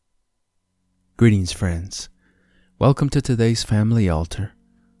Greetings, friends. Welcome to today's Family Altar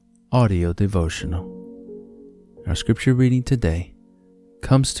audio devotional. Our scripture reading today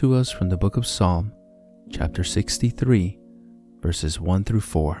comes to us from the book of Psalm, chapter 63, verses 1 through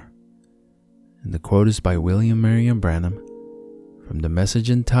 4. And the quote is by William Marion Branham from the message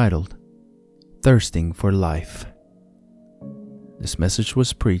entitled, Thirsting for Life. This message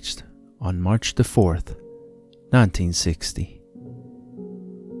was preached on March the 4th, 1960.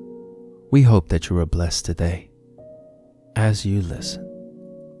 We hope that you are blessed today as you listen.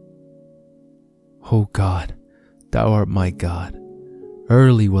 O God, thou art my God.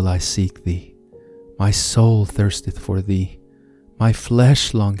 Early will I seek thee. My soul thirsteth for thee. My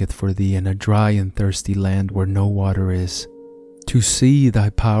flesh longeth for thee in a dry and thirsty land where no water is, to see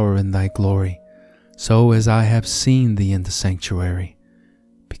thy power and thy glory, so as I have seen thee in the sanctuary.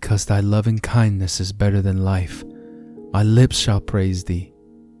 Because thy loving kindness is better than life, my lips shall praise thee.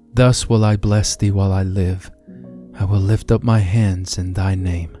 Thus will I bless thee while I live. I will lift up my hands in thy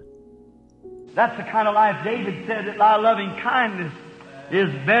name. That's the kind of life David said, that thy loving kindness is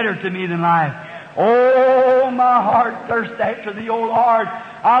better to me than life. Oh, my heart thirsts after thee, O Lord.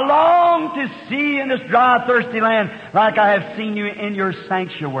 I long to see in this dry, thirsty land like I have seen you in your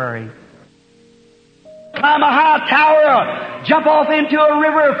sanctuary. Climb a high tower, jump off into a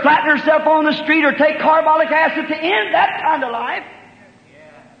river, or flatten yourself on the street, or take carbolic acid to end that kind of life.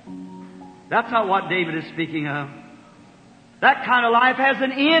 That's not what David is speaking of. That kind of life has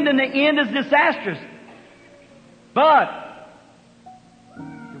an end, and the end is disastrous. But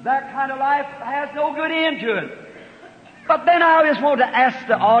that kind of life has no good end to it. But then I just want to ask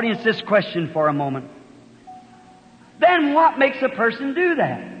the audience this question for a moment. Then what makes a person do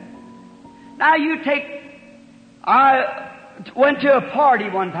that? Now I went to a party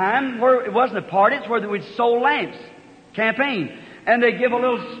one time where it wasn't a party, it's where they would sold lamps, campaign, and they give a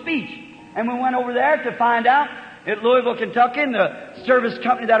little speech. And we went over there to find out at Louisville, Kentucky, and the service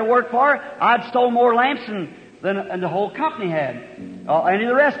company that I worked for, I'd stole more lamps than the whole company had, any of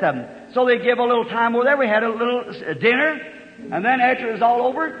the rest of them. So they give a little time over there. We had a little dinner, and then after it was all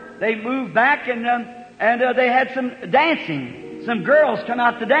over, they moved back and they had some dancing. Some girls come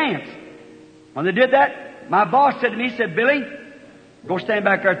out to dance. When they did that, my boss said to me, he said, Billy, go stand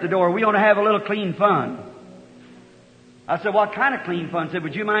back there at the door. We want to have a little clean fun. I said, what kind of clean fun? He said,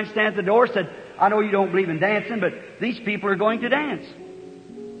 would you mind standing at the door? I said, I know you don't believe in dancing, but these people are going to dance.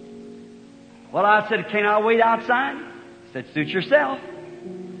 Well, I said, can I wait outside? He said, suit yourself.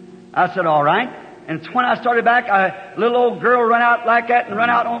 I said, all right. And when I started back, a little old girl run out like that and run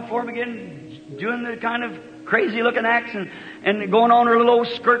out on for me again, doing the kind of crazy looking acts and going on her little old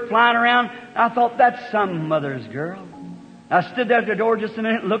skirt flying around. I thought, that's some mother's girl. I stood there at the door just a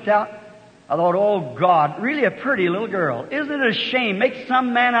minute and looked out. I thought, oh God, really a pretty little girl. Isn't it a shame? Make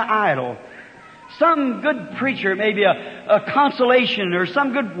some man an idol. Some good preacher, maybe a consolation, or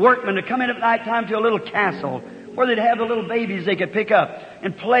some good workman to come in at night time to a little castle where they'd have the little babies they could pick up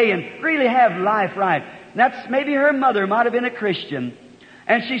and play and really have life right. And that's maybe her mother might have been a Christian.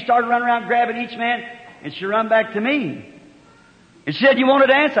 And she started running around grabbing each man, and she run back to me. And she said, you want to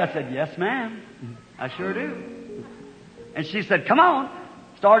dance? I said, yes, ma'am. I sure do. And she said, come on.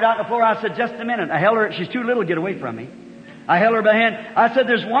 Started out on the floor. I said, just a minute. I held her. She's too little to get away from me. I held her by the hand. I said,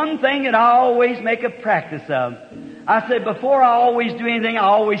 there's one thing that I always make a practice of. I said, before I always do anything, I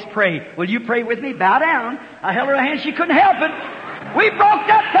always pray. Will you pray with me? Bow down. I held her by the hand. She couldn't help it. We broke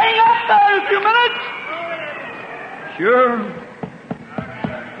that thing up there in a few minutes. Sure.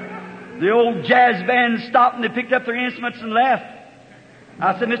 The old jazz band stopped and they picked up their instruments and left.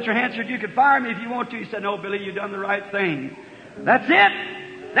 I said, Mr. Hansard, you could fire me if you want to. He said, no, Billy, you've done the right thing. That's it.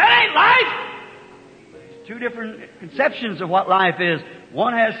 That ain't life. There's two different conceptions of what life is.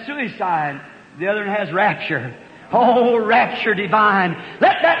 One has suicide. The other has rapture. Oh, rapture divine.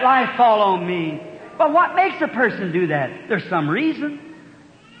 Let that life fall on me. But what makes a person do that? There's some reason.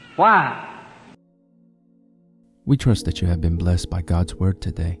 Why? We trust that you have been blessed by God's Word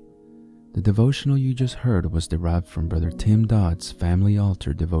today. The devotional you just heard was derived from Brother Tim Dodd's Family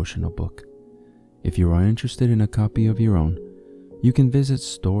Altar devotional book. If you are interested in a copy of your own, you can visit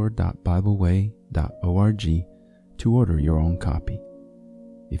store.bibleway.org to order your own copy.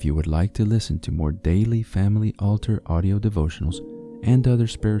 If you would like to listen to more daily Family Altar audio devotionals and other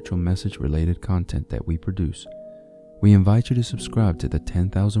spiritual message-related content that we produce, we invite you to subscribe to the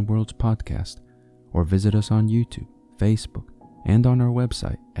 10,000 Worlds podcast or visit us on YouTube, Facebook, and on our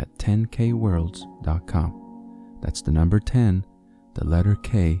website at 10kworlds.com. That's the number 10, the letter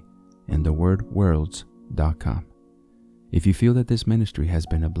K, and the word worlds.com. If you feel that this ministry has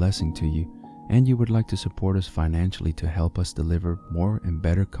been a blessing to you and you would like to support us financially to help us deliver more and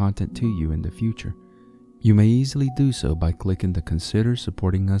better content to you in the future, you may easily do so by clicking the Consider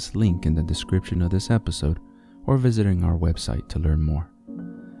Supporting Us link in the description of this episode or visiting our website to learn more.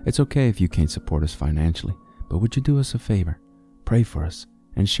 It's okay if you can't support us financially, but would you do us a favor? Pray for us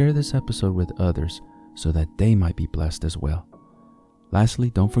and share this episode with others so that they might be blessed as well. Lastly,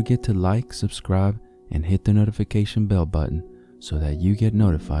 don't forget to like, subscribe, and hit the notification bell button so that you get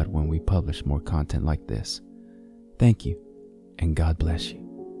notified when we publish more content like this. Thank you, and God bless you.